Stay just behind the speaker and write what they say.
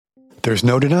There's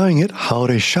no denying it,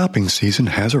 holiday shopping season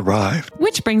has arrived.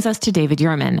 Which brings us to David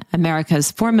Yurman,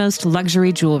 America's foremost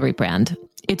luxury jewelry brand.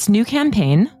 Its new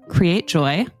campaign, Create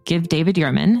Joy, Give David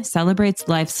Yurman, celebrates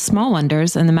life's small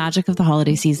wonders and the magic of the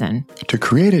holiday season. To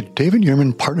create it, David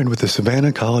Yurman partnered with the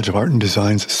Savannah College of Art and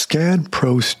Design's SCAD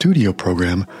Pro Studio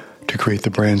program to create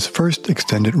the brand's first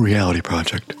extended reality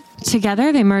project.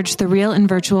 Together, they merged the real and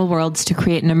virtual worlds to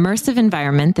create an immersive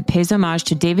environment that pays homage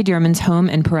to David Yurman's home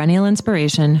and perennial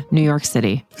inspiration, New York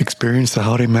City. Experience the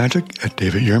holiday magic at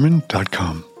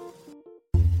davidyurman.com.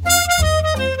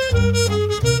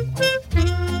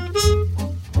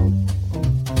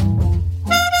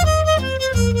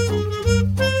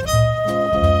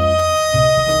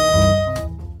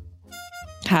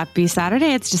 Happy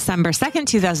Saturday. It's December 2nd,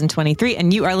 2023,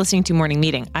 and you are listening to Morning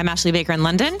Meeting. I'm Ashley Baker in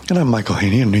London. And I'm Michael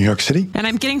Haney in New York City. And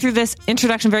I'm getting through this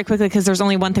introduction very quickly because there's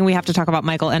only one thing we have to talk about,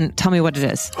 Michael, and tell me what it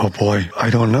is. Oh boy, I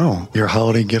don't know. Your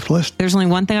holiday gift list? There's only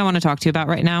one thing I want to talk to you about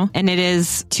right now, and it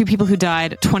is two people who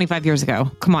died 25 years ago.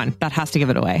 Come on, that has to give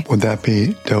it away. Would that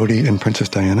be Dodi and Princess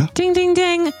Diana? Ding, ding,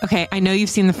 ding. Okay, I know you've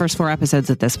seen the first 4 episodes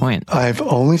at this point. I've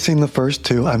only seen the first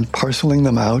 2. I'm parceling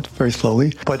them out very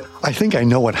slowly, but I think I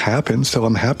know what happened, so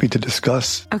I'm happy to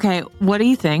discuss. Okay, what do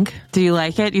you think? Do you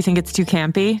like it? Do you think it's too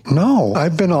campy? No,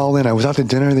 I've been all in. I was out to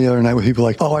dinner the other night with people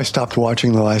like, oh, I stopped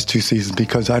watching the last 2 seasons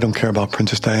because I don't care about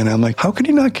Princess Diana. I'm like, how can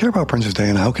you not care about Princess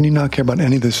Diana? How can you not care about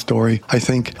any of this story? I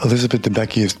think Elizabeth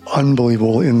Debicki is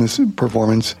unbelievable in this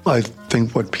performance. I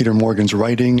think what Peter Morgan's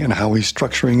writing and how he's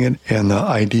structuring it and the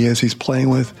ideas he's playing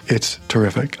with, it's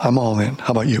terrific. I'm all in.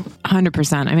 How about you?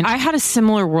 100%. I mean, I had a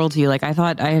similar worldview. Like, I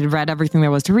thought I had read everything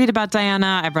there was to read about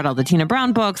Diana. I've read all the Tina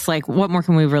Brown books. Like, what more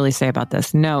can we really say about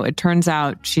this? No, it turns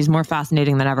out she's more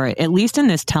fascinating than ever, at least in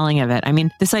this telling of it. I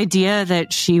mean, this idea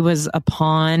that she was a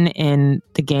pawn in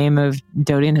the game of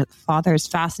Dodi and his father is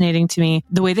fascinating to me.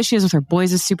 The way that she is with her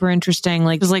boys is super interesting.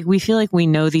 Like, it's like we feel like we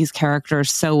know these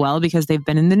characters so well because they've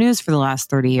been in the news for the last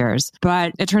 30 years.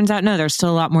 But it turns out, no, there's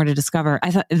still a lot more to discover.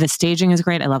 I thought the staging is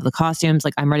great. I love the costumes.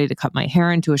 Like, I'm ready to cut my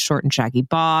hair into a short and shaggy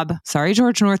bob. Sorry,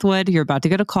 George Northwood, you're about to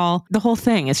get a call. The whole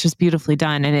thing is just beautifully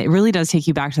done. And it really does take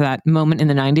you back to that moment in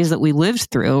the 90s that we lived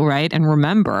through, right? And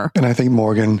remember. And I think,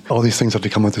 Morgan, all these things have to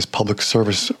come with this public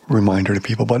service reminder to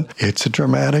people, but it's a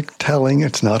dramatic telling.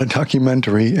 It's not a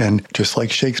documentary. And just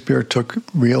like Shakespeare took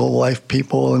real life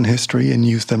people in history and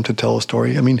used them to tell a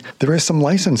story, I mean, there is some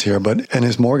license here, and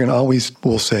as Morgan always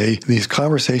will say, these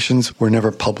conversations were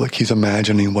never public. He's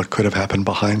imagining what could have happened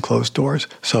behind closed doors.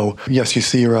 So yes, you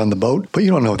see her on the boat, but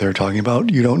you don't know what they're talking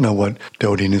about. You don't know what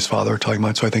Dodi and his father are talking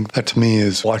about. So I think that to me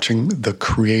is watching the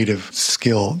creative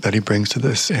skill that he brings to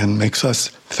this and makes us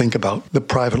think about the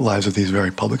private lives of these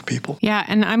very public people. Yeah,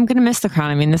 and I'm going to miss The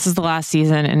Crown. I mean, this is the last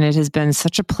season, and it has been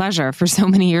such a pleasure for so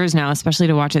many years now, especially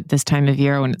to watch it this time of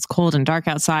year when it's cold and dark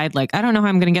outside. Like, I don't know how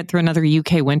I'm going to get through another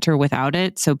UK winter without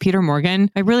it. So, Peter Morgan,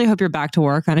 I really hope you're back to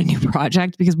work on a new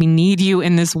project because we need you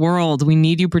in this world. We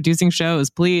need you producing shows.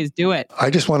 Please do it. I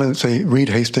just want to say, Reed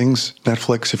Hastings,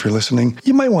 Netflix, if you're listening,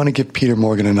 you might want to give Peter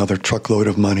Morgan another truckload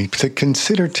of money to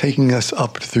consider taking us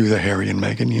up through the Harry and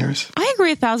Meghan years. I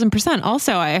agree 1,000%.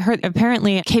 Also, I heard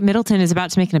apparently Kate Middleton is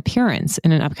about to make an appearance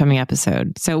in an upcoming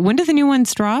episode. So when do the new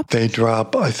ones drop? They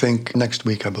drop, I think, next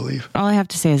week, I believe. All I have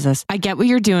to say is this. I get what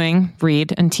you're doing,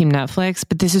 Reed and Team Netflix,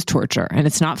 but this is torture and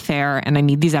it's not fair and I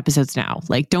need these episodes now.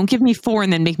 Like, don't give me 4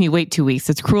 and then make me wait 2 weeks.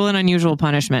 It's cruel and unusual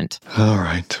punishment. All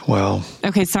right. Well.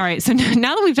 Okay, sorry. So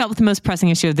now that we've dealt with the most pressing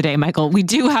issue of the day, Michael, we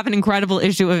do have an incredible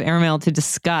issue of Airmail to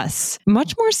discuss.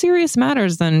 Much more serious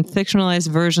matters than fictionalized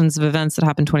versions of events that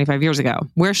happened 25 years ago.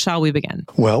 Where shall we begin?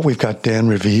 Well, we've got Dan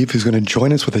Raviv, who's going to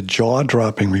join us with a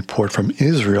jaw-dropping report from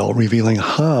Israel revealing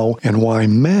how and why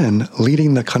men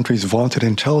leading the country's vaunted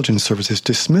intelligence services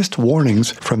dismissed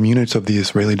warnings from units of the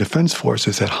Israeli Defense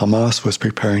Forces that Hamas was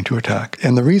preparing to attack.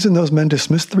 And the reason those men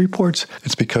dismissed the reports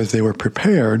is because they were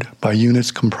prepared by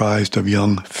units comprised of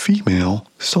young female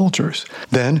soldiers.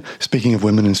 Then, speaking of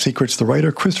women and secrets, the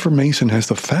writer Christopher Mason has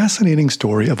the fascinating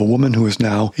story of a woman who is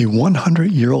now a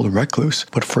 100-year-old recluse,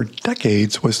 but for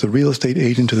decades was the real estate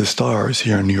agent to the stars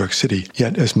here in New York City.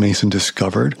 Yet, as Mason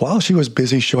discovered, while she was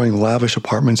busy showing lavish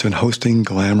apartments and hosting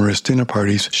glamorous dinner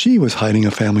parties, she was hiding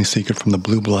a family secret from the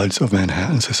blue bloods of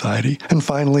Manhattan society. And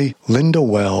finally, Linda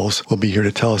Wells will be here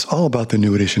to tell us all about the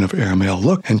new edition of Airmail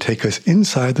Look and take us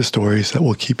inside the stories that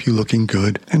will keep you looking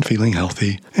good and feeling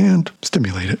healthy and stimulated.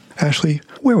 related. Ashley,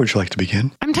 where would you like to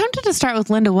begin? I'm tempted to start with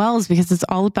Linda Wells because it's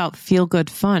all about feel-good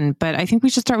fun, but I think we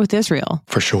should start with Israel.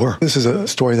 For sure. This is a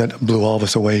story that blew all of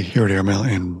us away here at Airmail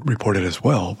and reported as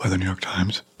well by the New York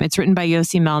Times. It's written by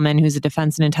Yossi Melman, who's a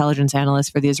defense and intelligence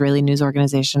analyst for the Israeli news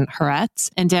organization Haaretz,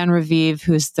 and Dan Raviv,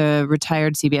 who's the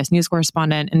retired CBS News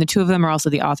correspondent. And the two of them are also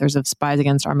the authors of Spies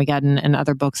Against Armageddon and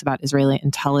other books about Israeli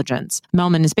intelligence.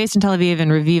 Melman is based in Tel Aviv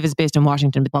and Raviv is based in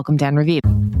Washington. Welcome, Dan Raviv.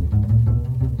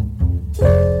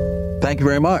 Thank you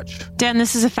very much. Dan,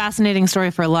 this is a fascinating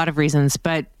story for a lot of reasons,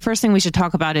 but first thing we should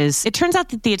talk about is it turns out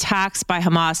that the attacks by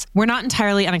Hamas were not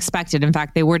entirely unexpected. In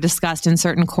fact, they were discussed in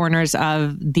certain corners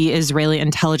of the Israeli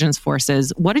intelligence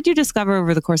forces. What did you discover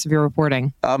over the course of your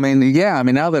reporting? Now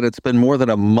that it's been more than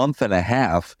a month and a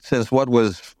half since what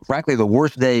was, frankly, the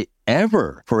worst day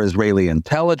ever for Israeli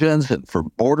intelligence and for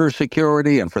border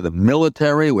security and for the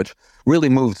military, which really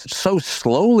moved so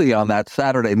slowly on that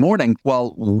Saturday morning,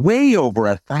 while way over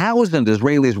 1,000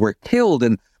 Israelis were killed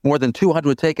and more than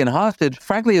 200 taken hostage.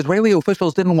 Frankly, Israeli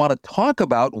officials didn't want to talk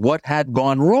about what had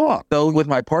gone wrong. So with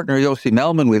my partner Yossi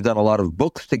Melman, we've done a lot of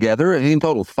books together, in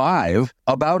total 5,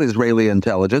 about Israeli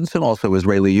intelligence and also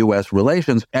Israeli-U.S.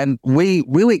 relations. And we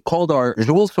really called our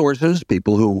usual sources,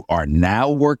 people who are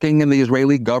now working in the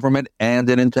Israeli government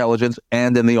and in intelligence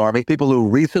and in the army, people who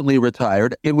recently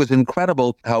retired. It was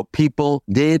incredible how people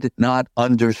did not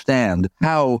understand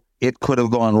how it could have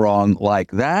gone wrong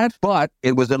like that, but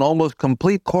it was an almost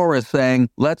complete chorus saying,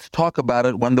 let's talk about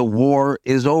it when the war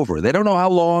is over. They don't know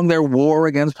how long their war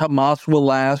against Hamas will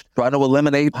last, trying to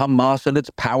eliminate Hamas and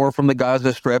its power from the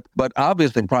Gaza Strip. But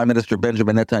obviously, Prime Minister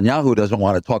Benjamin Netanyahu doesn't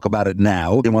want to talk about it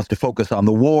now. He wants to focus on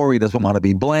the war. He doesn't want to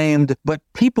be blamed. But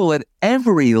people at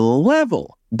every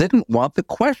level didn't want the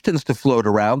questions to float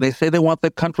around. They say they want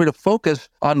the country to focus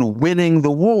on winning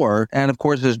the war. And of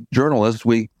course, as journalists,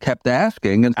 we kept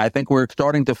asking, and I think we're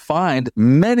starting to find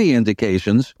many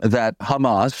indications that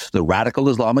Hamas, the radical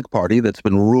Islamic party that's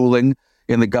been ruling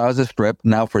in the Gaza Strip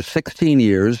now for 16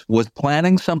 years, was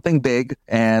planning something big,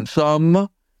 and some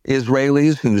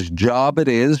Israelis whose job it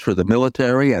is for the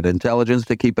military and intelligence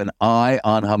to keep an eye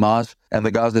on Hamas and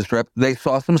the Gaza Strip, they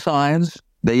saw some signs.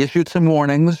 They issued some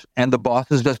warnings, and the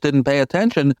bosses just didn't pay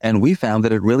attention, and we found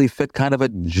that it really fit kind of a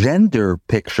gender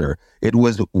picture. It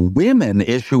was women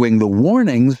issuing the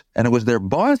warnings, and it was their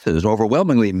bosses,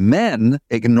 overwhelmingly men,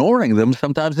 ignoring them,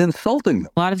 sometimes insulting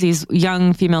them. A lot of these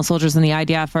young female soldiers in the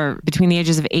IDF are between the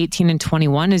ages of 18 and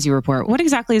 21, as you report. What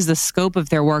exactly is the scope of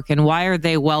their work, and why are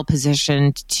they well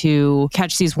positioned to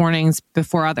catch these warnings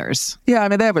before others? Yeah,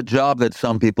 they have a job that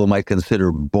some people might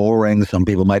consider boring. Some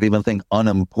people might even think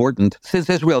unimportant.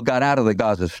 Since Israel got out of the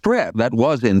Gaza Strip, that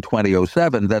was in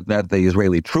 2007, that the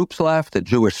Israeli troops left, the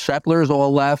Jewish settlers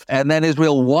all left, and then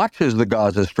Israel watches the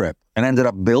Gaza Strip and ended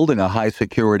up building a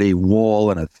high-security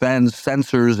wall and a fence,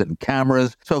 sensors and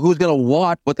cameras. So who's going to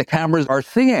watch what the cameras are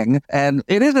seeing? And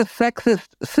it is a sexist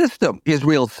system,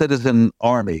 Israel's citizen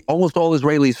army. Almost all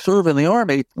Israelis serve in the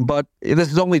army, but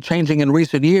this is only changing in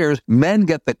recent years. Men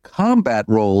get the combat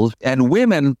roles, and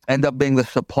women end up being the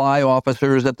supply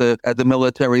officers at the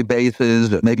military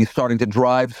bases, maybe starting to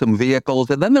drive some vehicles.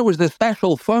 And then there was this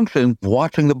special function,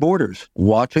 watching the borders,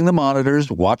 watching the monitors,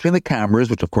 watching the cameras,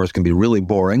 which of course can be really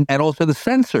boring, and also the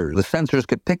sensors. The sensors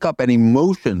could pick up any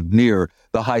motion near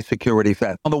the high security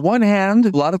fence. On the one hand,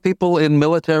 a lot of people in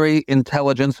military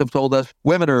intelligence have told us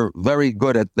women are very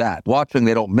good at that. Watching,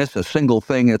 they don't miss a single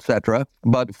thing, etc.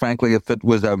 But frankly, if it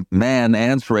was a man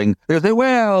answering, they say,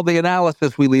 well, the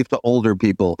analysis we leave to older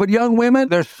people. But young women,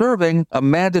 they're serving a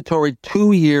mandatory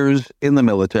 2 years in the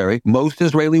military. Most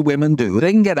Israeli women do.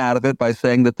 They can get out of it by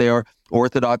saying that they are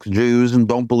Orthodox Jews and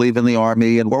don't believe in the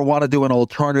army or want to do an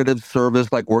alternative service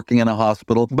like working in a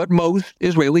hospital. But most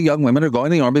Israeli young women are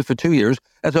going to the army for 2 years.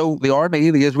 And so the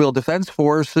army, the Israel Defense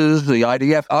Forces, the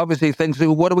IDF obviously thinks,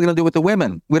 what are we going to do with the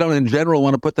women? We don't in general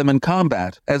want to put them in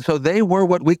combat. And so they were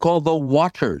what we call the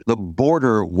watchers, the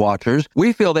border watchers.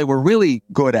 We feel they were really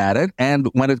good at it. And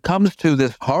when it comes to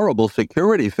this horrible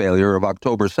security failure of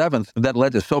October 7th that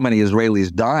led to so many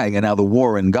Israelis dying and now the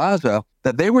war in Gaza,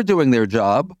 that they were doing their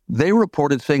job. They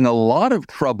reported seeing a lot of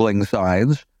troubling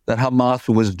signs that Hamas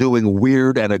was doing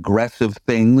weird and aggressive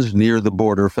things near the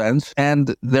border fence.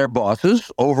 And their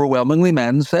bosses, overwhelmingly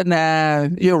men, said, nah,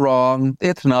 you're wrong.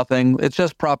 It's nothing. It's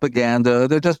just propaganda.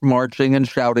 They're just marching and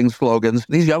shouting slogans.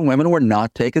 These young women were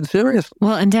not taken seriously.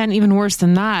 Well, and Dan, even worse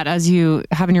than that, as you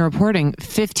have in your reporting,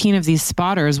 15 of these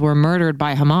spotters were murdered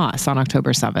by Hamas on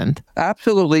October 7th.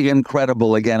 Absolutely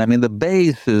incredible. Again, the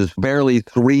base is barely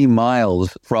 3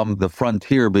 miles from the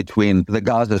frontier between the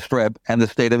Gaza Strip and the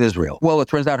state of Israel. Well, it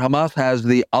turns out out Hamas has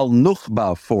the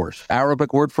Al-Nukhba force,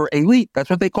 Arabic word for elite. That's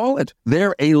what they call it.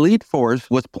 Their elite force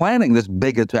was planning this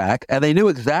big attack, and they knew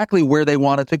exactly where they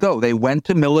wanted to go. They went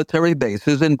to military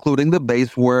bases, including the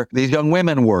base where these young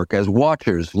women work as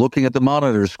watchers, looking at the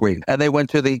monitor screen. And they went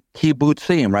to the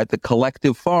kibbutzim, right, the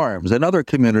collective farms and other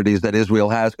communities that Israel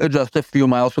has just a few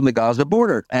miles from the Gaza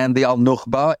border. And the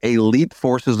Al-Nukhba, elite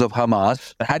forces of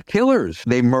Hamas, had killers.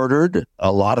 They murdered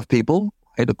a lot of people.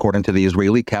 According to the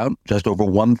Israeli count, just over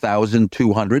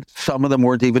 1,200. Some of them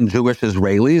weren't even Jewish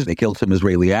Israelis. They killed some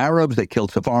Israeli Arabs. They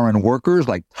killed some foreign workers,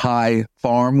 like Thai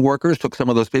farm workers, took some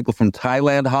of those people from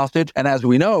Thailand hostage. And as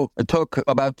we know, it took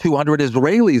about 200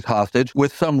 Israelis hostage,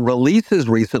 with some releases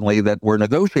recently that were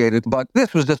negotiated. But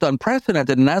this was just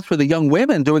unprecedented. And as for the young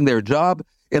women doing their job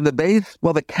in the base,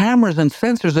 well, the cameras and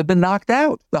sensors have been knocked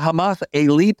out. The Hamas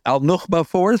elite Al-Nukhba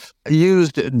force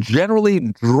used generally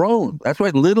drone. That's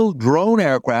right, little drone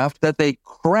aircraft that they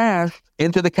crashed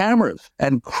into the cameras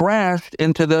and crashed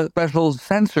into the special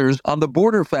sensors on the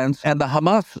border fence. And the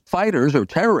Hamas fighters or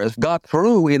terrorists got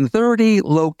through in 30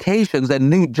 locations and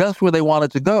knew just where they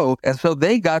wanted to go. And so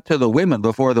they got to the women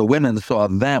before the women saw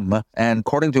them. And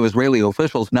according to Israeli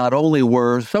officials, not only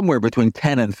were somewhere between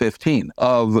 10 and 15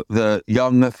 of the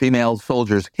young female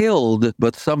soldiers killed,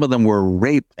 but some of them were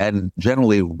raped, and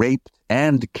generally raped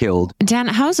and killed. Dan,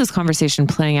 how is this conversation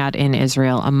playing out in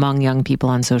Israel among young people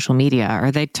on social media?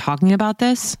 Are they talking about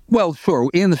this? Well,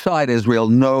 sure. Inside Israel,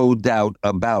 no doubt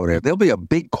about it. There'll be a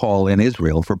big call in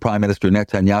Israel for Prime Minister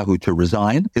Netanyahu to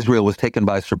resign. Israel was taken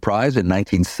by surprise in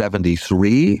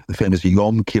 1973, the famous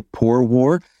Yom Kippur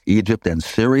War. Egypt and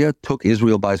Syria took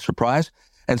Israel by surprise.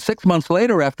 And 6 months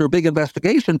later, after a big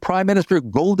investigation, Prime Minister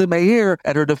Golda Meir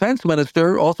and her defense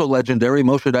minister, also legendary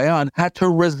Moshe Dayan, had to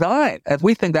resign. And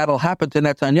we think that'll happen to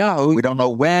Netanyahu. We don't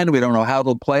know when, we don't know how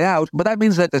it'll play out, but that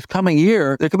means that this coming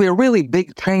year, there could be a really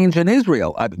big change in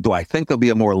Israel. Do I think there'll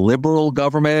be a more liberal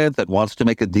government that wants to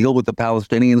make a deal with the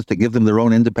Palestinians to give them their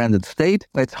own independent state?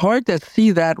 It's hard to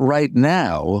see that right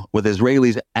now, with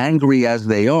Israelis angry as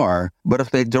they are. But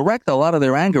if they direct a lot of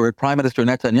their anger at Prime Minister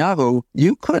Netanyahu,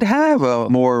 you could have a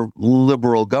more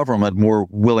liberal government, more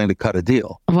willing to cut a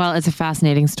deal. Well, it's a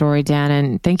fascinating story, Dan,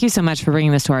 and thank you so much for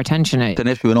bringing this to our attention. It's an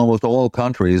issue in almost all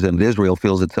countries, and Israel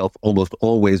feels itself almost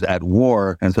always at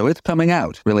war, and so it's coming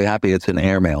out. Really happy it's in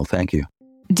airmail. Thank you.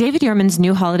 David Yurman's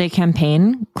new holiday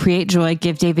campaign, Create Joy,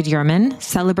 Give David Yurman,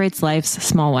 celebrates life's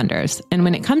small wonders. And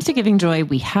when it comes to giving joy,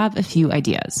 we have a few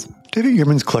ideas. David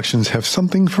Yurman's collections have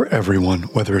something for everyone,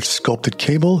 whether it's sculpted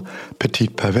cable,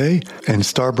 petite pavé, and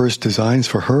starburst designs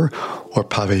for her, or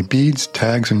pavé beads,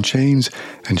 tags, and chains,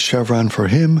 and chevron for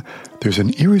him. There's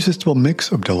an irresistible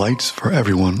mix of delights for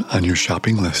everyone on your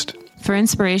shopping list. For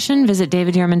inspiration, visit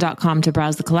davidyurman.com to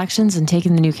browse the collections and take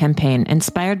in the new campaign,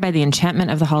 inspired by the enchantment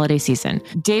of the holiday season.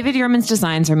 David Yurman's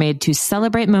designs are made to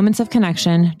celebrate moments of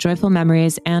connection, joyful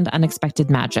memories, and unexpected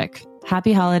magic.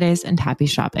 Happy holidays and happy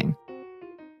shopping.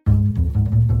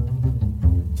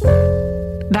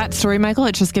 That story, Michael,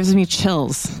 it just gives me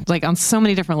chills, like on so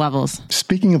many different levels.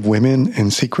 Speaking of women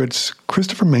and secrets,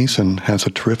 Christopher Mason has a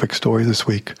terrific story this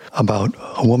week about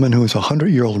a woman who is a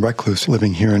 100-year-old recluse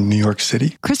living here in New York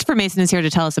City. Christopher Mason is here to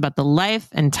tell us about the life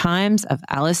and times of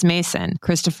Alice Mason.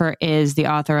 Christopher is the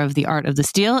author of The Art of the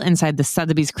Steal Inside the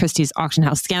Sotheby's Christie's Auction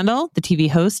House Scandal, the TV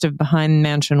host of Behind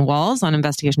Mansion Walls on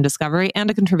Investigation Discovery, and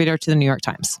a contributor to the New York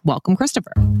Times. Welcome,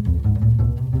 Christopher.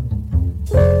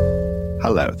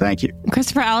 Hello, thank you.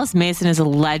 Christopher, Alice Mason is a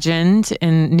legend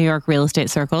in New York real estate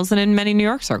circles and in many New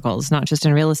York circles, not just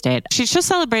in real estate. She's just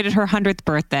celebrated her 100th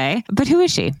birthday, but who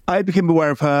is she? I became aware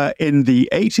of her in the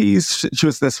 80s. She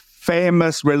was this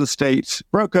famous real estate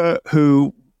broker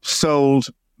who sold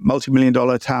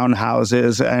multi-million-dollar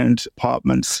townhouses and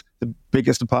apartments, the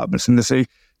biggest apartments in the city,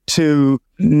 to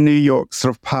New York's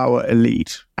sort of power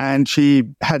elite. And she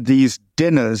had these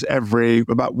dinners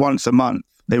about once a month.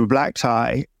 They were black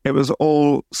tie. It was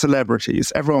all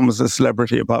celebrities. Everyone was a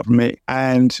celebrity apart from me.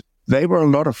 And they were a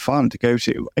lot of fun to go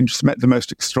to and just met the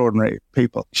most extraordinary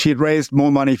people. She had raised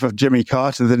more money for Jimmy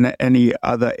Carter than any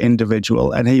other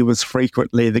individual, and he was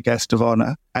frequently the guest of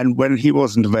honor. And when he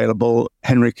wasn't available,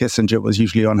 Henry Kissinger was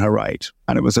usually on her right.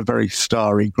 And it was a very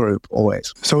starry group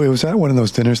always. So it was at one of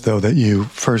those dinners, though, that you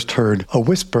first heard a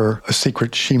whisper, a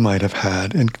secret she might have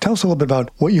had. And tell us a little bit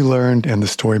about what you learned and the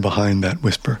story behind that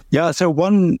whisper. Yeah, so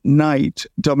one night,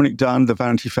 Dominic Dunn, the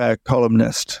Vanity Fair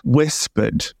columnist,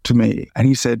 whispered to me, and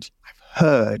he said,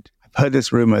 I've heard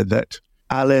this rumor that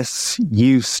Alice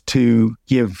used to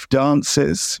give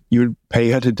dances. You would pay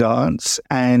her to dance,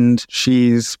 and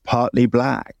she's partly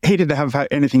black. He didn't have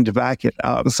anything to back it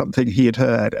up. It was something he had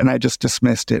heard, and I just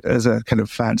dismissed it as a kind of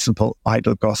fanciful,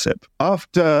 idle gossip.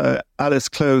 After Alice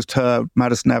closed her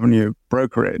Madison Avenue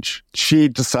brokerage, she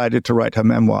decided to write her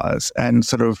memoirs, and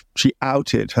she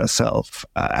outed herself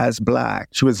as black.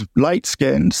 She was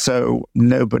light-skinned, so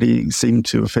nobody seemed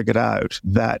to have figured out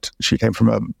that she came from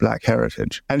a black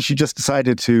heritage. And she just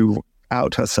decided to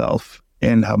out herself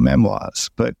in her memoirs,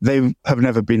 but they have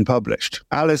never been published.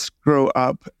 Alice grew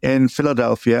up in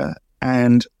Philadelphia,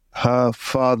 and her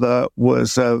father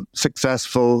was a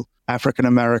successful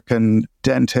African-American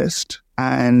dentist,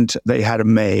 and they had a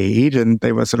maid, and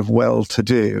they were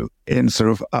well-to-do in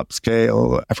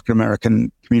upscale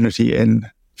African-American community in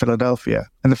Philadelphia.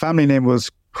 And the family name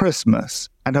was Christmas.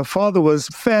 And her father was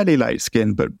fairly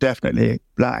light-skinned, but definitely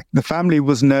black. The family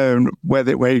was known, where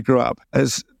he grew up,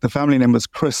 as the family name was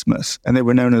Christmas, and they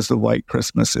were known as the White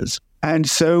Christmases. And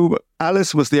so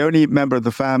Alice was the only member of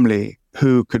the family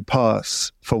who could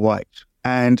pass for white.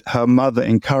 And her mother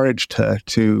encouraged her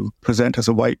to present as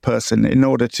a white person in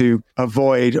order to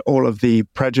avoid all of the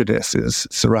prejudices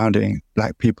surrounding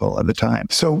black people at the time.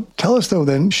 So tell us, though,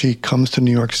 then she comes to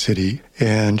New York City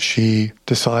and she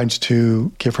decides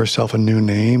to give herself a new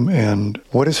name. And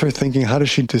what is her thinking? How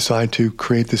does she decide to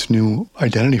create this new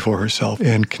identity for herself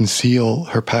and conceal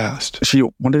her past? She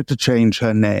wanted to change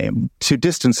her name to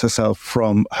distance herself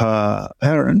from her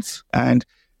parents, and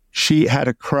she had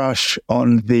a crush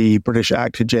on the British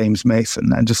actor James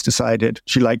Mason and just decided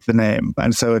she liked the name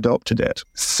and so adopted it.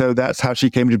 So that's how she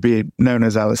came to be known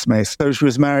as Alice Mason. So she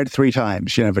was married 3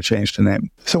 times. She never changed her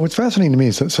name. So what's fascinating to me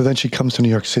is so then she comes to New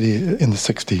York City in the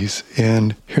 60s,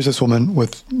 and here's this woman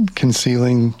with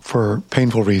concealing for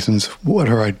painful reasons what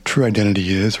her true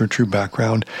identity is, her true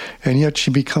background, and yet she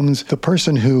becomes the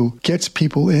person who gets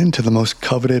people into the most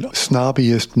coveted,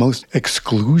 snobbiest, most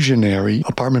exclusionary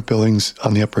apartment buildings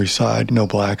on the Upper East Side. No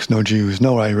blacks, no Jews,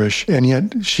 no Irish. And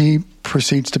yet she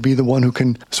proceeds to be the one who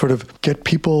can get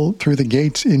people through the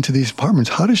gates into these apartments.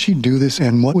 How does she do this,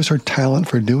 and what was her talent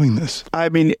for doing this? I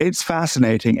mean, it's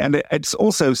fascinating, and it's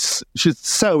also, she's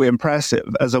so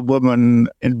impressive as a woman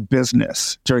in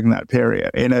business during that period,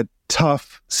 in a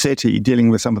tough city dealing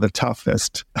with some of the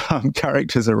toughest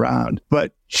characters around.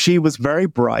 But she was very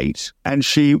bright, and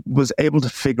she was able to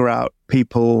figure out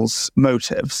people's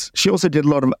motives. She also did a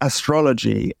lot of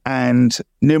astrology and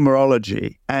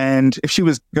numerology. And if she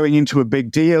was going into a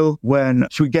big deal, when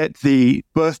she would get the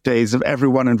birthdays of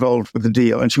everyone involved with the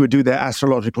deal, and she would do their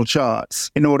astrological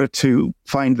charts in order to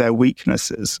find their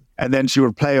weaknesses. And then she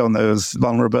would play on those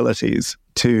vulnerabilities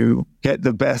to get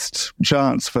the best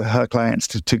chance for her clients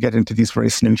to get into these very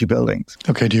snooty buildings.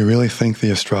 Okay, do you really think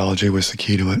the astrology was the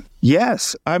key to it?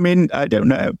 Yes. I mean, I don't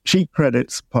know. She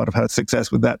credits part of her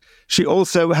success with that. She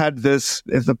also had this,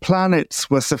 if the planets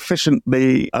were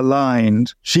sufficiently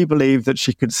aligned, she believed that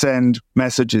she could send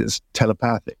messages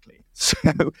telepathically.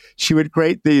 So she would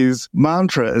create these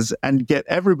mantras and get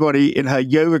everybody in her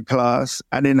yoga class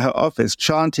and in her office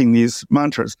chanting these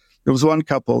mantras. There was one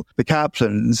couple, the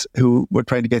Kaplans, who were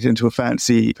trying to get into a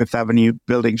fancy Fifth Avenue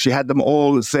building. She had them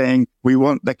all saying, "We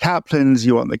want the Kaplans,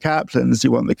 you want the Kaplans, you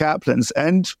want the Kaplans."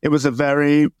 And it was a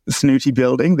very snooty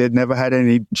building. They'd never had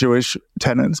any Jewish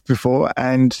tenants before,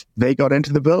 and they got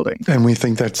into the building. And we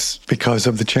think that's because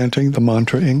of the chanting, the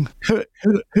mantra-ing?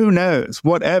 Who knows?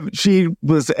 Whatever. She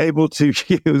was able to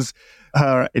use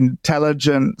her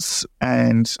intelligence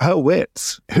and her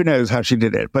wits. Who knows how she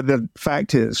did it? But the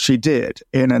fact is, she did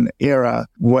in an era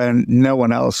when no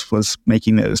one else was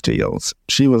making those deals.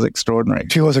 She was extraordinary.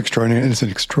 She was extraordinary, and it's an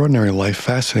extraordinary life.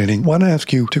 Fascinating. I want to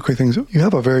ask you 2 quick things. You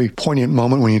have a very poignant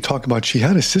moment when you talk about she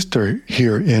had a sister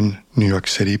here in New York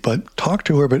City, but talked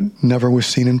to her, but never was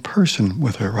seen in person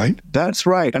with her, right? That's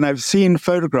right. And I've seen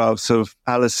photographs of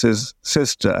Alice's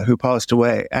sister who passed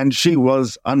away, and she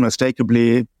was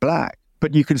unmistakably black.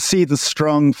 But you could see the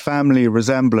strong family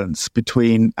resemblance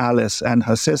between Alice and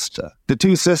her sister. The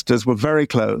 2 sisters were very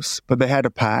close, but they had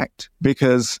a pact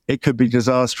because it could be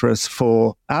disastrous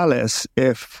for Alice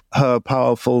if her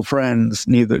powerful friends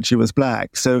knew that she was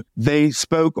black. So they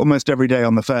spoke almost every day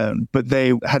on the phone, but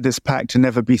they had this pact to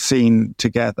never be seen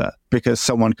together because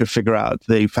someone could figure out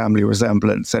the family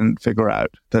resemblance and figure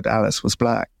out that Alice was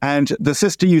black. And the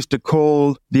sister used to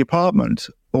call the apartment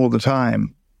all the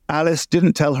time. Alice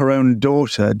didn't tell her own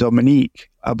daughter, Dominique,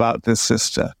 about this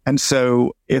sister. And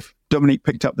so if Dominique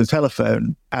picked up the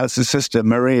telephone, Alice's sister,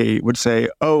 Marie, would say,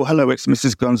 "Oh, hello, it's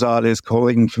Mrs. Gonzalez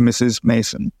calling for Mrs.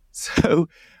 Mason." So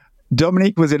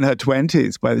Dominique was in her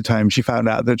 20s by the time she found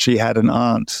out that she had an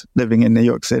aunt living in New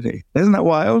York City. Isn't that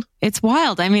wild? It's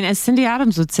wild. I mean, as Cindy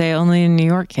Adams would say, only in New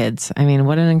York, kids. I mean,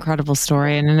 what an incredible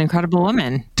story and an incredible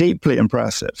woman. Deeply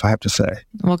impressive, I have to say.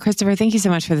 Well, Christopher, thank you so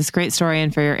much for this great story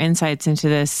and for your insights into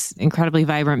this incredibly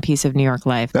vibrant piece of New York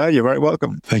life. Oh, you're very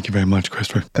welcome. Thank you very much,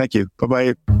 Christopher. Thank you.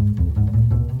 Bye-bye.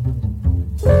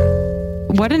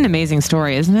 What an amazing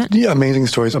story, isn't it? Yeah, amazing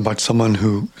stories about someone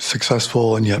who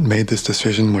successful and yet made this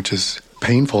decision, which is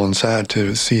painful and sad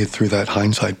to see it through that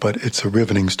hindsight, but it's a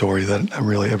riveting story that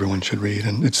really everyone should read,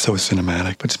 and it's so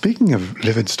cinematic. But speaking of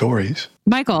vivid stories,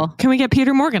 Michael, can we get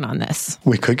Peter Morgan on this?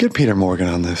 we could get Peter Morgan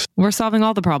on this. We're solving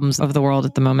all the problems of the world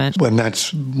at the moment. And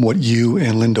that's what you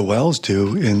and Linda Wells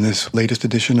do in this latest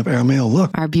edition of Airmail Look.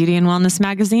 Our Beauty and Wellness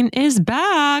magazine is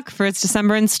back for its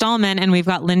December installment, and we've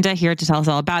got Linda here to tell us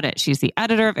all about it. She's the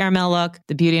editor of Airmail Look,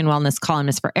 the Beauty and Wellness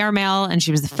columnist for Airmail, and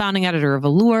she was the founding editor of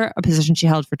Allure, a position she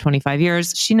held for 25 years.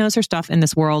 She knows her stuff in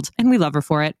this world, and we love her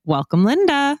for it. Welcome,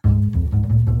 Linda.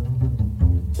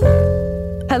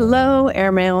 Hello,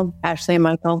 Airmail, Ashley and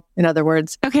Michael, in other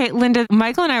words. Okay, Linda,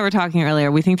 Michael and I were talking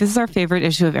earlier. We think this is our favorite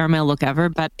issue of Airmail Look ever,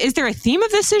 but is there a theme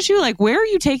of this issue? Like, where are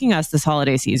you taking us this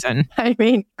holiday season? I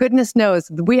mean, goodness knows,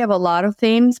 we have a lot of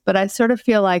themes, but I sort of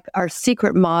feel like our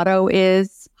secret motto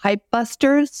is Hype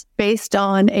Busters, based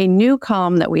on a new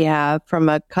column that we have from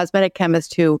a cosmetic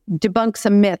chemist who debunks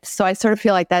some myths. So I sort of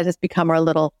feel like that has become our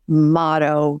little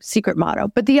motto, secret motto.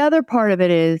 But the other part of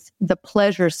it is the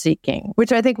pleasure seeking,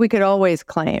 which I think we could always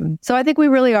claim. So I think we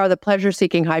really are the pleasure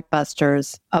seeking Hype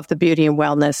Busters of the beauty and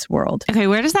wellness world. Okay,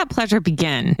 where does that pleasure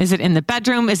begin? Is it in the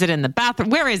bedroom? Is it in the bathroom?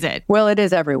 Where is it? Well, it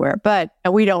is everywhere, but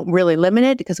we don't really limit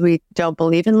it because we don't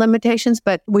believe in limitations,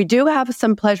 but we do have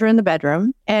some pleasure in the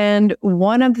bedroom. And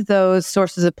one of those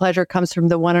sources of pleasure comes from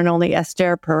the one and only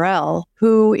Esther Perel,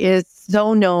 who is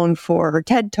so known for her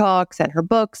TED Talks and her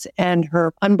books and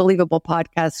her unbelievable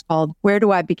podcast called Where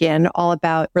Do I Begin? All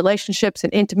about relationships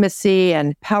and intimacy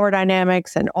and power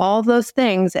dynamics and all those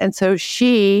things. And so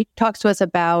she talks to us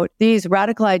about these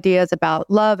radical ideas about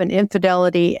love and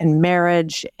infidelity and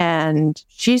marriage. And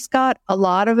she's got a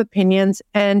lot of opinions,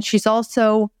 and she's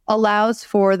also allows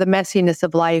for the messiness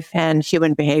of life and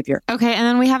human behavior. Okay, and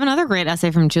then we have another great essay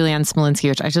from Julianne Smolinski,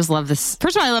 which I just love this.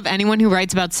 First of all, I love anyone who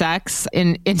writes about sex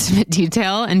in intimate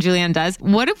detail, and Julianne does.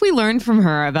 What have we learned from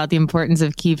her about the importance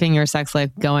of keeping your sex life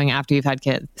going after you've had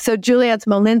kids? So Julianne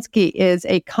Smolinski is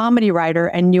a comedy writer,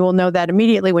 and you will know that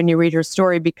immediately when you read her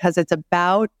story because it's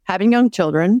about having young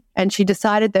children. And she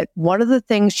decided that one of the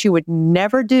things she would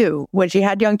never do when she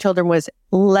had young children was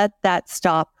let that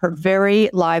stop her very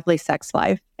lively sex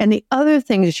life. And the other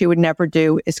thing that she would never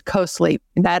do is co-sleep.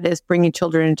 And that is bringing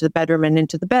children into the bedroom and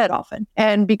into the bed often.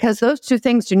 And because those two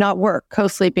things do not work,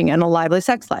 co-sleeping and a lively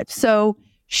sex life. So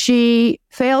she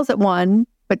fails at one,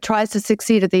 but tries to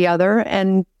succeed at the other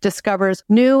and discovers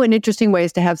new and interesting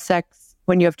ways to have sex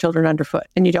when you have children underfoot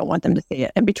and you don't want them to see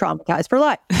it and be traumatized for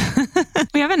life.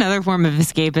 We have another form of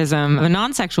escapism of a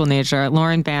non-sexual nature.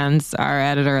 Lauren Bands, our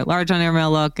editor at large on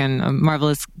Airmail Look and a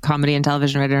marvelous comedy and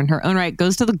television writer in her own right,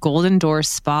 goes to the Golden Door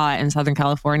Spa in Southern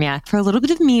California for a little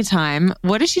bit of me time.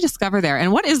 What does she discover there?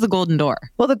 And what is the Golden Door?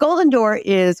 Well, the Golden Door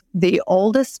is the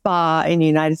oldest spa in the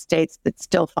United States that's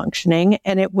still functioning.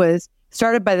 And it was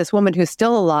started by this woman who's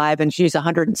still alive, and she's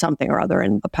 100 and something or other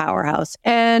in a powerhouse.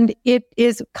 And it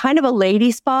is kind of a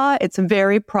lady spa. It's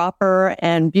very proper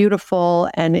and beautiful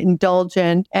and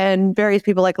indulgent. And various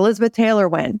people like Elizabeth Taylor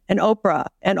went, and Oprah,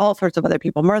 and all sorts of other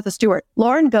people, Martha Stewart.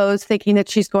 Lauren goes thinking that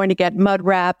she's going to get mud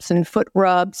wraps and foot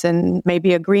rubs and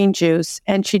maybe a green juice.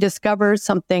 And she discovers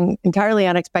something entirely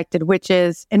unexpected, which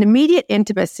is an immediate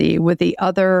intimacy with the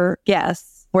other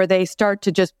guests, where they start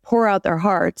to just pour out their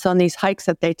hearts on these hikes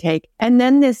that they take. And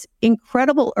then this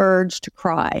incredible urge to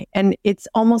cry. And it's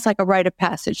almost like a rite of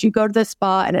passage. You go to the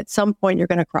spa and at some point you're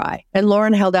going to cry. And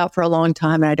Lauren held out for a long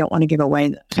time, and I don't want to give away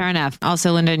that. Fair enough.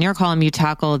 Also, Linda, in your column, you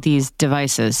tackle these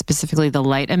devices, specifically the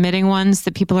light emitting ones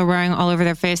that people are wearing all over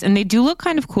their face. And they do look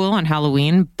kind of cool on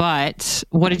Halloween, but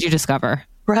what did you discover?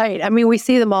 Right. I mean, we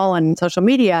see them all on social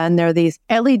media, and they're these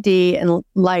LED and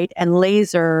light and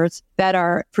lasers that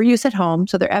are for use at home.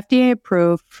 So they're FDA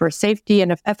approved for safety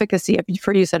and efficacy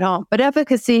for use at home. But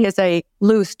efficacy is a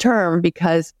loose term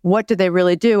because what do they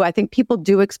really do? I think people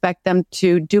do expect them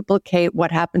to duplicate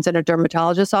what happens in a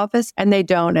dermatologist's office, and they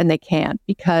don't, and they can't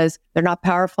because they're not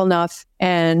powerful enough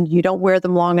and you don't wear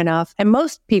them long enough. And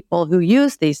most people who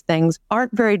use these things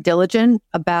aren't very diligent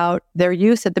about their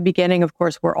use at the beginning. Of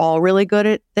course, we're all really good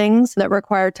at things that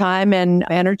require time and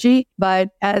energy. But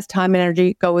as time and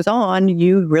energy goes on,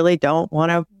 you really don't want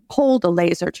to hold a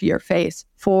laser to your face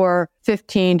for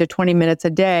 15 to 20 minutes a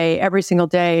day, every single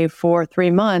day for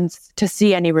 3 months to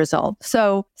see any result.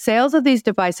 So sales of these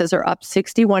devices are up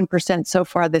 61% so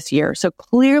far this year. So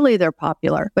clearly they're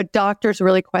popular, but doctors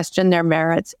really question their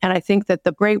merits. And I think that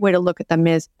the great way to look at them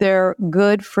is they're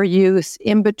good for use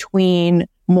in between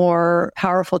more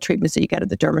powerful treatments that you get at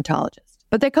the dermatologist.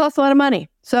 But they cost a lot of money.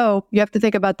 So you have to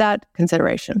think about that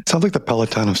consideration. Sounds like the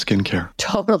Peloton of skincare.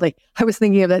 Totally. I was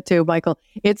thinking of that too, Michael.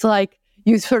 It's like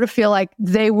you sort of feel like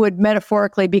they would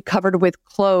metaphorically be covered with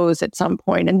clothes at some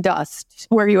point and dust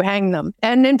where you hang them.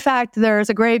 And in fact, there's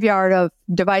a graveyard of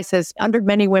devices under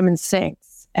many women's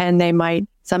sinks, and they might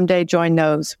someday join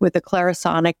those with a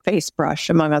Clarisonic face brush,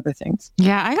 among other things.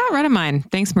 Yeah, I got rid of mine.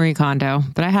 Thanks, Marie Kondo.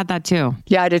 But I had that too.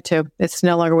 Yeah, I did too. It's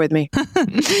no longer with me.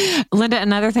 Linda,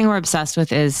 another thing we're obsessed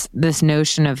with is this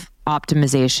notion of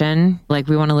optimization. Like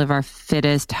we want to live our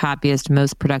fittest, happiest,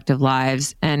 most productive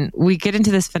lives. And we get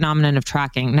into this phenomenon of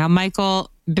tracking. Now,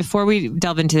 Michael, before we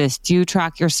delve into this, do you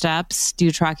track your steps? Do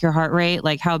you track your heart rate?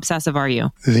 Like how obsessive are you?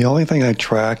 The only thing I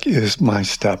track is my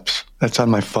steps. That's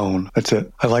on my phone. That's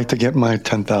it. I like to get my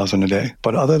 10,000 a day.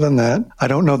 But other than that, I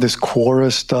don't know this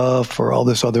Quora stuff or all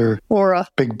this other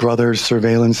Big Brother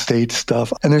surveillance state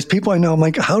stuff. And there's people I know, I'm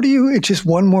like, how do you, it's just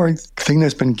one more thing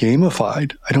that's been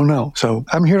gamified. I don't know. So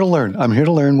I'm here to learn. I'm here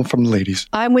to learn from the ladies.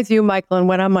 I'm with you, Michael. And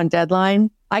when I'm on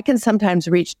deadline, I can sometimes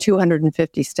reach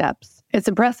 250 steps. It's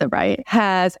impressive, right?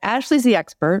 Has Ashley's the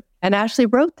expert, and Ashley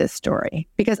wrote this story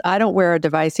because I don't wear a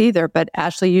device either, but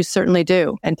Ashley, you certainly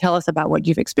do. And tell us about what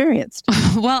you've experienced.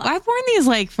 Well, I've worn these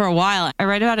like for a while. I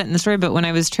write about it in the story, but when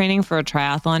I was training for a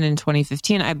triathlon in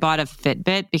 2015, I bought a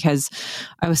Fitbit because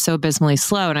I was so abysmally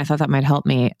slow and I thought that might help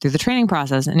me through the training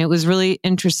process. And it was really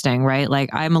interesting, right? Like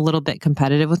I'm a little bit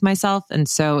competitive with myself. And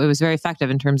so it was very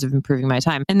effective in terms of improving my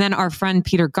time. And then our friend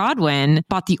Peter Godwin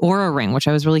bought the Oura Ring, which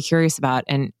I was really curious about.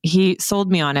 And he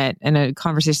sold me on it in a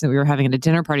conversation that we were having at a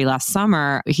dinner party last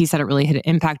summer. He said it really had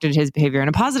impacted his behavior in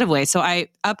a positive way. So I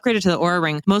upgraded to the Oura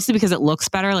Ring mostly because it looks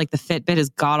better. Like the Fitbit is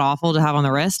god awful to have on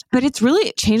the wrist, but it's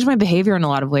really changed my behavior in a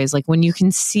lot of ways. Like when you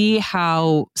can see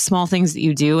how small things that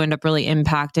you do end up really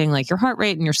impacting like your heart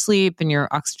rate and your sleep and your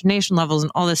oxygenation levels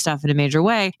and all this stuff in a major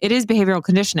way, it is behavioral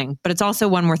conditioning, but it's also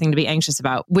one more thing to be anxious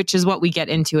about, which is what we get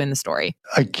into in the story.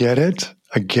 I get it.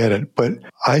 But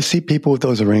I see people with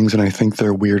those rings and I think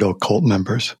they're weirdo cult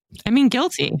members. I mean,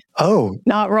 guilty. Oh.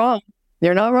 Not wrong.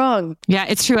 You're not wrong. Yeah,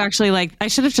 it's true. Actually, like I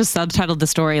should have just subtitled the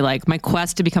story like my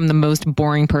quest to become the most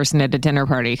boring person at a dinner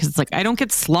party. Because it's like, I don't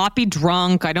get sloppy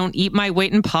drunk. I don't eat my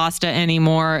weight in pasta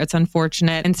anymore. It's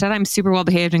unfortunate. Instead, I'm super well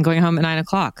behaved and going home at 9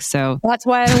 o'clock. So that's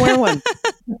why I don't wear one.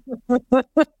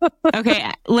 Okay,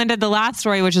 Linda, the last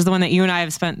story, which is the one that you and I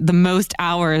have spent the most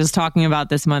hours talking about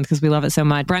this month because we love it so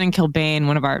much. Brennan Kilbane,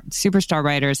 one of our superstar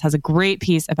writers, has a great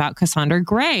piece about Cassandra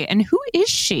Gray. And who is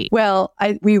she? Well,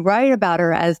 we write about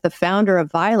her as the founder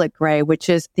of Violet Grey, which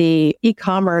is the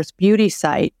e-commerce beauty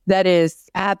site that is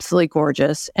absolutely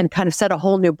gorgeous and kind of set a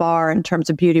whole new bar in terms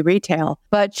of beauty retail.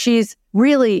 But she's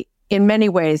really, in many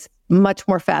ways, much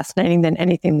more fascinating than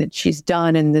anything that she's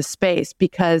done in this space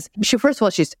because first of all,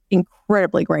 she's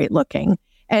incredibly great looking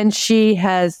and she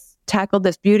has tackled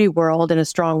this beauty world in a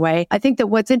strong way. I think that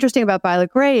what's interesting about Violet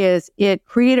Grey is it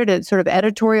created a sort of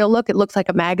editorial look. It looks like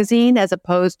a magazine as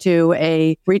opposed to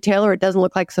a retailer. It doesn't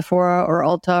look like Sephora or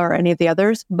Ulta or any of the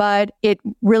others, but it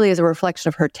really is a reflection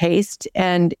of her taste.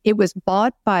 And it was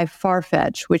bought by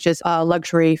Farfetch, which is a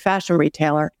luxury fashion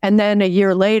retailer. And then a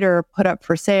year later put up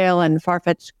for sale and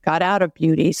Farfetch got out of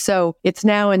beauty. So it's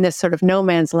now in this sort of no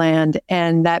man's land.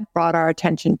 And that brought our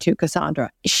attention to Cassandra.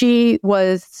 She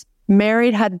was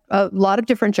married, had a lot of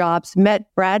different jobs,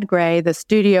 met Brad Grey, the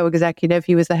studio executive.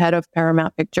 He was the head of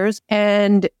Paramount Pictures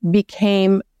and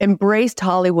embraced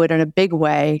Hollywood in a big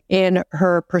way in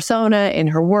her persona, in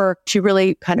her work. She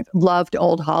really kind of loved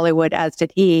old Hollywood, as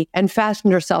did he, and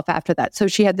fashioned herself after that. So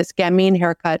she had this gamine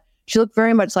haircut. She looked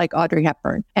very much like Audrey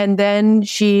Hepburn. And then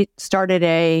she started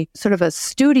a sort of a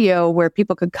studio where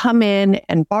people could come in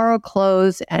and borrow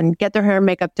clothes and get their hair and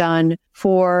makeup done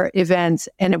for events.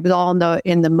 And it was all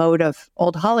in the mode of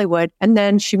old Hollywood. And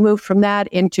then she moved from that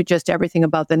into just everything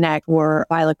above the neck for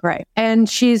Violet Grey. And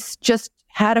she's just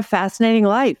had a fascinating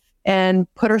life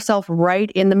and put herself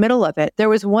right in the middle of it. There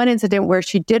was one incident where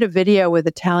she did a video with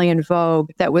Italian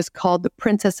Vogue that was called The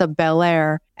Princess of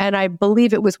Bel-Air. And I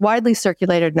believe it was widely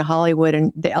circulated in Hollywood,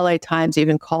 and the LA Times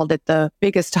even called it the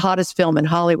biggest, hottest film in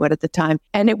Hollywood at the time.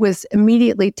 And it was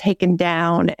immediately taken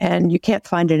down, and you can't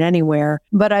find it anywhere.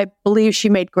 But I believe she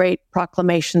made great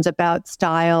proclamations about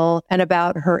style and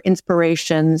about her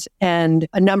inspirations, and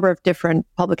a number of different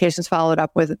publications followed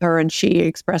up with her, and she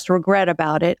expressed regret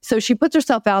about it. So she puts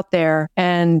herself out there,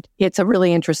 and it's a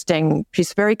really interesting,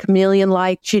 she's very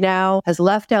chameleon-like. She now has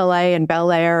left LA and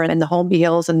Bel Air and the Holmby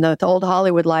Hills and the old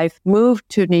Hollywood life, moved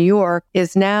to New York,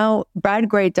 is now, Brad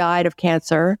Gray died of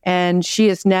cancer, and she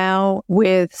is now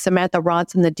with Samantha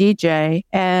Ronson, the DJ,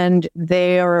 and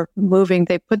they are moving,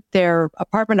 they put their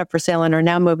apartment up for sale and are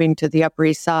now moving to the Upper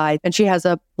East Side, and she has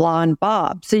a blonde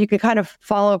bob. So you can kind of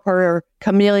follow her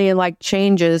chameleon-like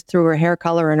changes through her hair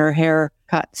color and her hair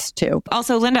cuts too.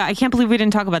 Also, Linda, I can't believe we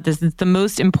didn't talk about this. It's the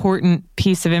most important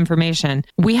piece of information.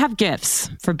 We have gifts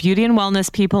for beauty and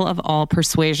wellness people of all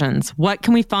persuasions. What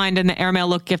can we find in the Airmail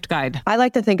Look gift guide? I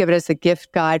like to think of it as a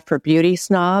gift guide for beauty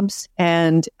snobs.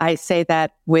 And I say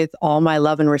that with all my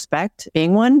love and respect,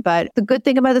 being one. But the good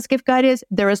thing about this gift guide is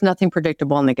there is nothing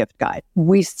predictable in the gift guide.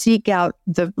 We seek out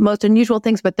the most unusual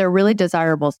things, but they're really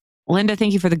desirable. Linda,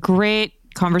 thank you for the great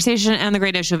conversation and the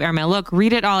great issue of Airmail Look.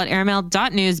 Read it all at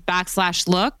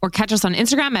airmail.news/look or catch us on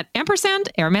Instagram at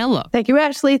 @AirmailLook. Thank you,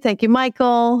 Ashley. Thank you,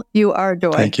 Michael. You are a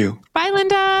joy. Thank you. Bye,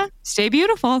 Linda. Stay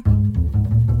beautiful.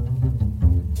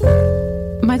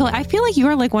 Michael, I feel like you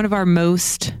are like one of our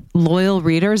most loyal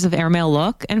readers of Airmail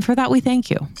Look, and for that we thank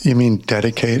you. You mean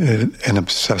dedicated and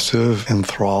obsessive,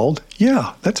 enthralled?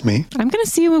 Yeah, that's me. I'm going to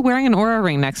see you wearing an Oura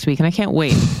ring next week, and I can't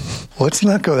wait. Let's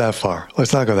not go that far.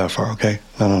 Okay?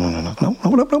 No.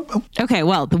 Okay,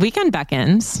 well, the weekend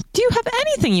beckons. Do you have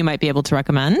anything you might be able to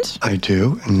recommend? I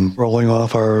do. And rolling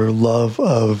off our love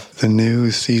of the new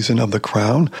season of The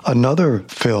Crown, another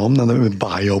film, another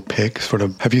biopic, sort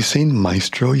of. Have you seen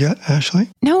Maestro yet, Ashley?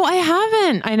 No, I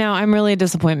haven't. I know. I'm really a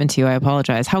disappointment to you. I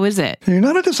apologize. How is it? You're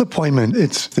not a disappointment.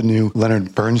 It's the new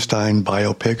Leonard Bernstein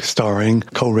biopic starring,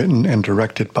 co-written and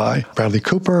directed by Bradley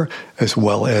Cooper, as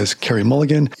well as Carey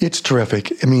Mulligan. It's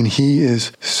terrific. I mean, he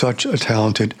is such a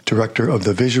talented director of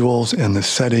the visuals and the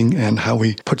setting and how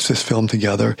he puts this film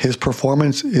together. His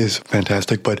performance is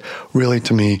fantastic, but really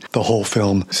to me, the whole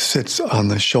film sits on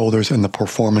the shoulders and the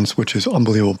performance, which is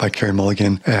unbelievable, by Carey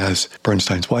Mulligan as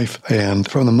Bernstein's wife. And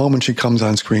from the moment she comes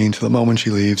on screen to the moment she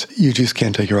leaves, you just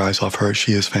can't take your eyes off her.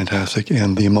 She is fantastic.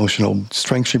 And the emotional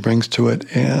strength she brings to it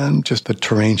and just the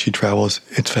terrain she travels,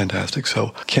 it's fantastic.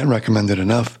 So can't recommend it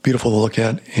enough. Beautiful to look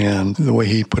at. And the way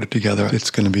he put it together,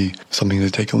 it's going to be something to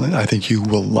take a look. I think you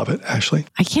will love it, Ashley.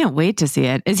 I can't wait to see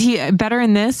it. Is he better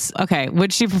in this? Okay,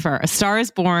 would she prefer A Star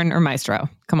is Born or Maestro?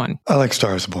 Come on. I like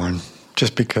Star is Born.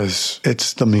 Just because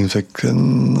it's the music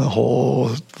and the whole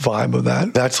vibe of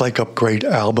that. That's like a great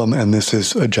album, and this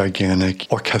is a gigantic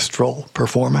orchestral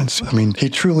performance. I mean, he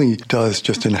truly does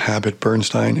just inhabit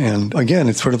Bernstein. And again,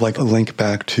 it's sort of like a link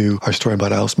back to our story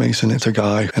about Alice Mason. It's a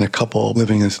guy and a couple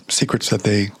living as secrets that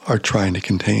they are trying to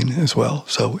contain as well.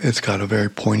 So it's got a very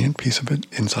poignant piece of it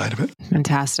inside of it.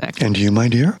 Fantastic. And you, my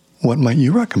dear, what might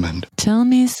you recommend? Tell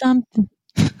me something.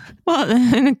 Well,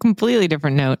 on a completely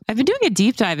different note, I've been doing a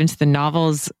deep dive into the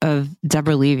novels of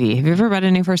Deborah Levy. Have you ever read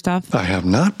any of her stuff? I have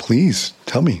not. Please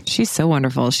tell me. She's so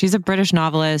wonderful. She's a British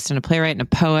novelist and a playwright and a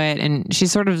poet, and she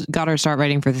sort of got her start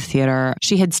writing for the theater.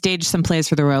 She had staged some plays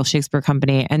for the Royal Shakespeare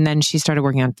Company, and then she started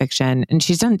working on fiction, and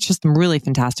she's done just some really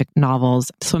fantastic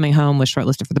novels. Swimming Home was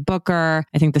shortlisted for the Booker.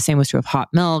 I think the same was true of Hot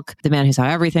Milk. The Man Who Saw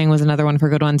Everything was another one of her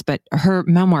good ones, but her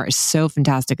memoir is so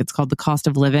fantastic. It's called The Cost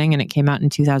of Living, and it came out in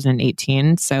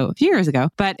 2018, so a few years ago.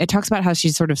 But it talks about how she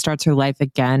sort of starts her life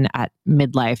again at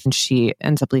midlife, and she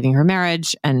ends up leaving her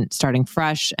marriage and starting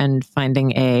fresh and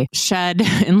finding a shed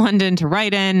in London to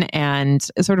write in and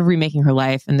sort of remaking her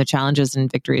life and the challenges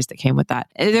and victories that came with that.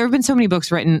 There have been so many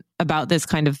books written about this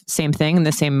kind of same thing in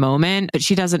the same moment, but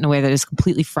she does it in a way that is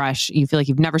completely fresh. You feel like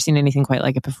you've never seen anything quite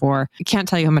like it before. I can't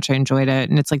tell you how much I enjoyed it.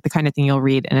 And it's like the kind of thing you'll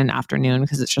read in an afternoon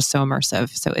because it's just so immersive.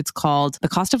 So it's called The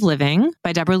Cost of Living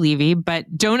by Deborah Levy, but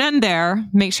don't end there.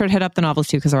 Make sure to hit up the novels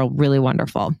too, because they're all really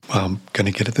wonderful. Well, I'm going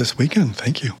to get it this weekend.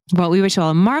 Thank you. Well, we wish you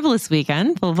all a marvelous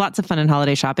weekend full of lots of fun and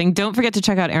holiday shopping. Don't forget to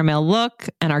check out Airmail Look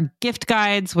and our gift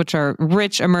guides, which are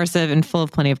rich, immersive, and full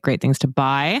of plenty of great things to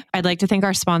buy. I'd like to thank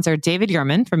our sponsor, David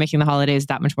Yurman, for making the holidays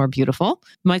that much more beautiful.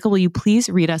 Michael, will you please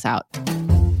read us out?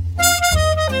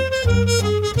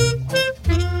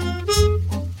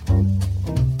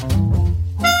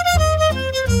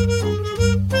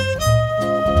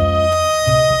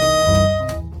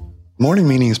 Morning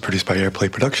Meeting is produced by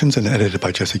Airplay Productions and edited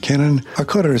by Jesse Cannon. Our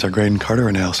co-editors are Graydon Carter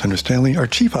and Alessandra Stanley. Our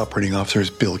chief operating officer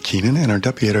is Bill Keenan, and our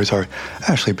deputy editors are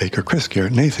Ashley Baker, Chris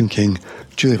Garrett, Nathan King,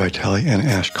 Julie Vitale, and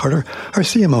Ash Carter. Our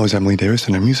CMO is Emily Davis,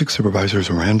 and our music supervisor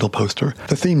is Randall Poster.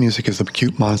 The theme music is The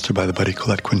Cute Monster by the Buddy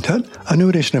Collette Quintet. A new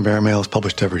edition of Airmail is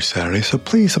published every Saturday, so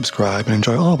please subscribe and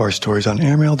enjoy all of our stories on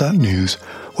airmail.news,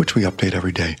 which we update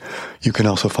every day. You can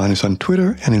also find us on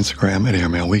Twitter and Instagram at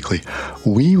Airmail Weekly.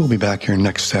 We will be back here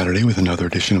next Saturday with another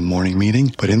edition of Morning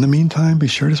Meeting, but in the meantime, be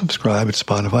sure to subscribe at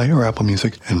Spotify or Apple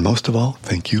Music, and most of all,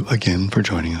 thank you again for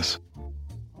joining us.